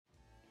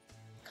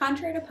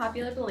Contrary to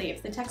popular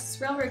belief, the Texas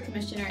Railroad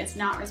Commissioner is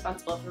not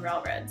responsible for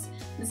railroads.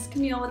 This is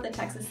Camille with the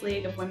Texas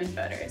League of Women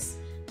Voters.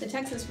 The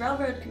Texas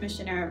Railroad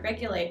Commissioner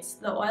regulates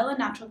the oil and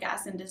natural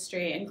gas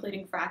industry,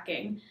 including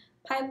fracking,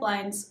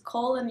 pipelines,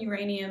 coal and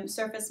uranium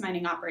surface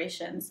mining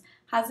operations,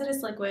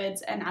 hazardous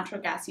liquids, and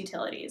natural gas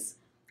utilities.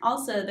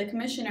 Also, the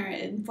Commissioner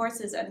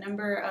enforces a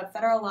number of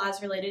federal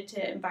laws related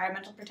to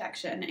environmental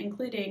protection,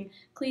 including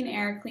clean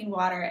air, clean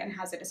water, and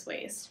hazardous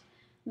waste.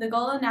 The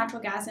coal and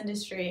natural gas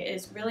industry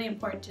is really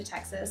important to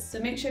Texas, so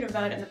make sure to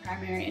vote in the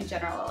primary and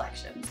general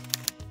elections.